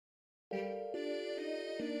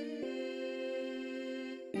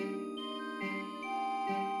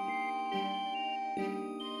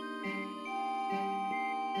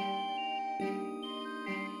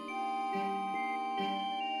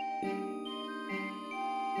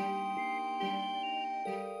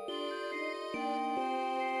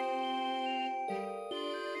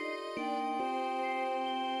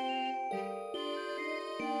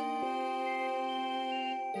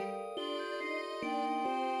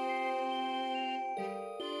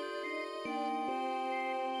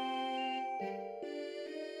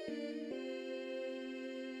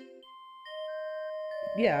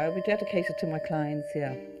Yeah, I'll be dedicated to my clients.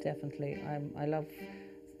 Yeah, definitely. I love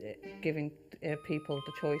giving people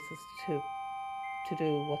the choices to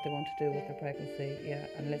do what they want to do with their pregnancy. Yeah,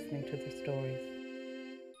 and listening to their stories.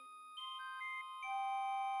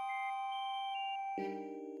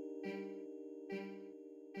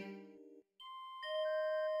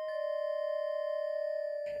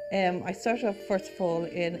 I started off first of all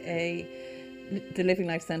in the Living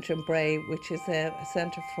Life Centre in Bray, which is a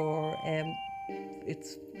centre for it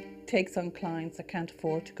takes on clients that can't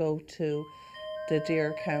afford to go to the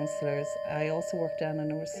dear counsellors. I also worked down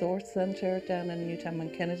in a resource centre down in Newtown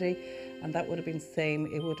and Kennedy, and that would have been the same.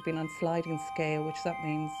 It would have been on sliding scale, which that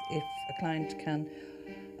means if a client can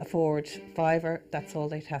afford fiver, that's all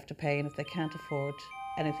they'd have to pay, and if they can't afford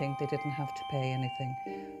anything, they didn't have to pay anything.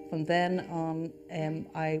 From then on,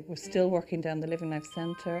 I was still working down the Living Life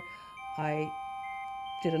Centre. I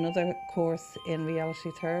did another course in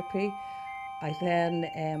reality therapy. I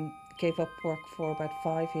then gave up work for about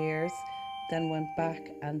 5 years, then went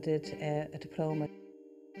back and did a diploma.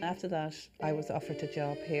 After that, I was offered a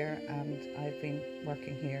job here, and I've been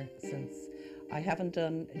working here since. I haven't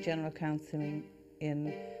done general counselling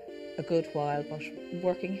in a good while, but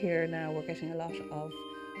working here now, we're getting a lot of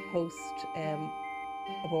post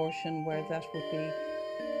abortion where that would be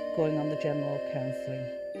going on the general counselling.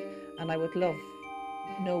 And I would love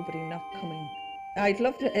nobody not coming. I'd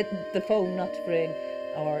love the phone not to ring,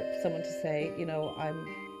 or someone to say, you know,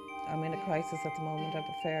 I'm in a crisis at the moment. I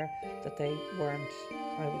prefer that they weren't.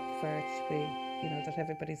 I would prefer it to be, you know, that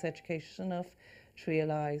everybody's educated enough to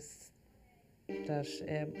realise that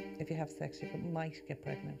if you have sex, you might get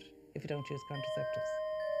pregnant if you don't use contraceptives.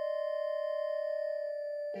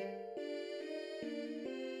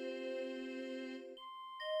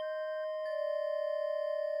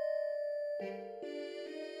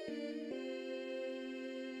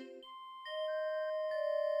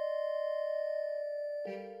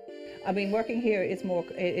 I mean, working here is more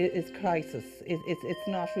is crisis. It's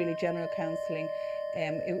not really general counselling.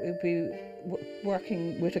 It would be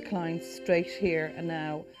working with a client straight here and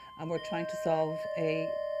now, and we're trying to solve a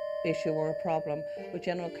issue or a problem. With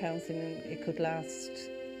general counselling, it could last.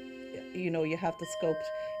 You know, you have the scope.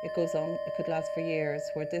 It goes on. It could last for years.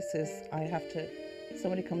 Where this is, I have to.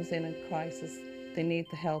 Somebody comes in crisis. They need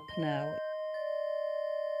the help now.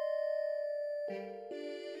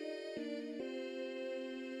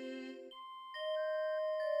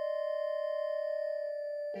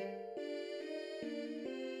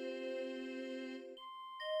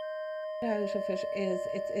 Out of it is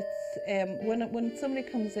when somebody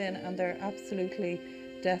comes in and they're absolutely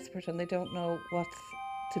desperate and they don't know what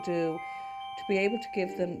to do, to be able to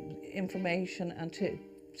give them information and to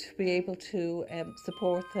be able to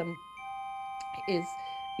support them is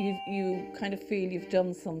you kind of feel you've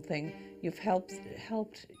done something. You've helped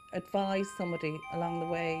advise somebody along the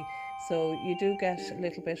way, so you do get a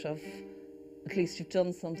little bit of, at least you've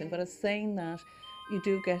done something. But as saying that, you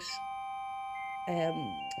do get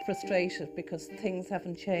frustrated because things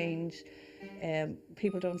haven't changed.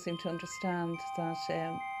 People don't seem to understand that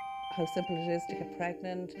how simple it is to get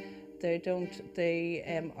pregnant.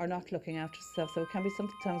 They are not looking after themselves, so it can be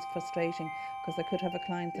sometimes frustrating, because I could have a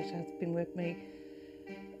client that has been with me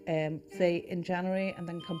say in January and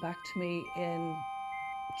then come back to me in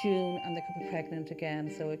June and they could be pregnant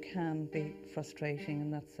again, so it can be frustrating in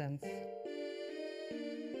that sense.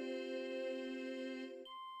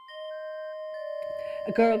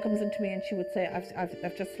 A girl comes into me and she would say,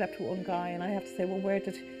 I've just slept with one guy, and I have to say, well,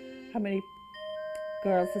 how many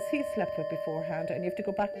girls has he slept with beforehand? And you have to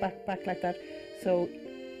go back like that. So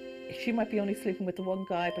she might be only sleeping with the one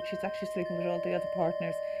guy, but she's actually sleeping with all the other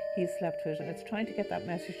partners he's slept with. And it's trying to get that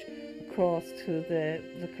message across to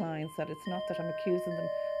the clients that it's not that I'm accusing them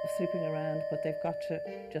of sleeping around, but they've got to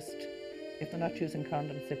just, if they're not using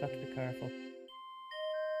condoms, they've got to be careful.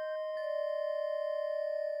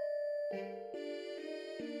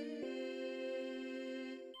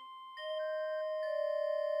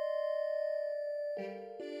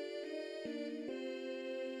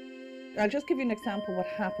 I'll just give you an example of what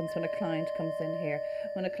happens when a client comes in here.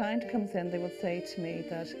 When a client comes in, they will say to me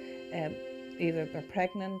that either they're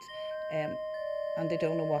pregnant and they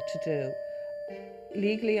don't know what to do.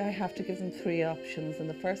 Legally, I have to give them 3 options, and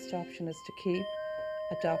the first option is to keep,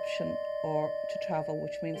 adoption, or to travel,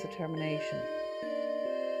 which means a termination.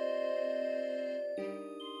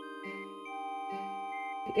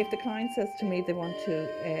 If the client says to me they want to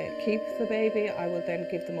keep the baby, I will then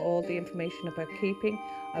give them all the information about keeping.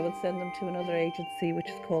 I will send them to another agency which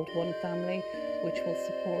is called One Family, which will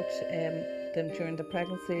support them during the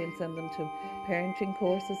pregnancy and send them to parenting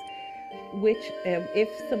courses. which if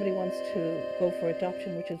somebody wants to go for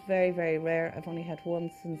adoption, which is very, very rare, I've only had one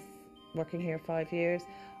since working here 5 years,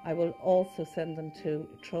 I will also send them to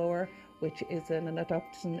Trower, which is an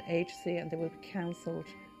adoption agency, and they will be counselled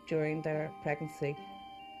during their pregnancy.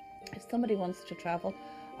 If somebody wants to travel,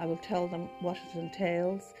 I will tell them what it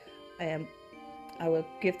entails. I will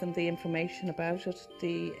give them the information about it,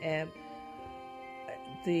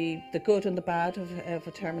 the good and the bad of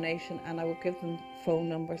a termination, and I will give them phone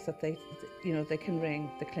numbers that they can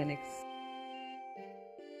ring the clinics.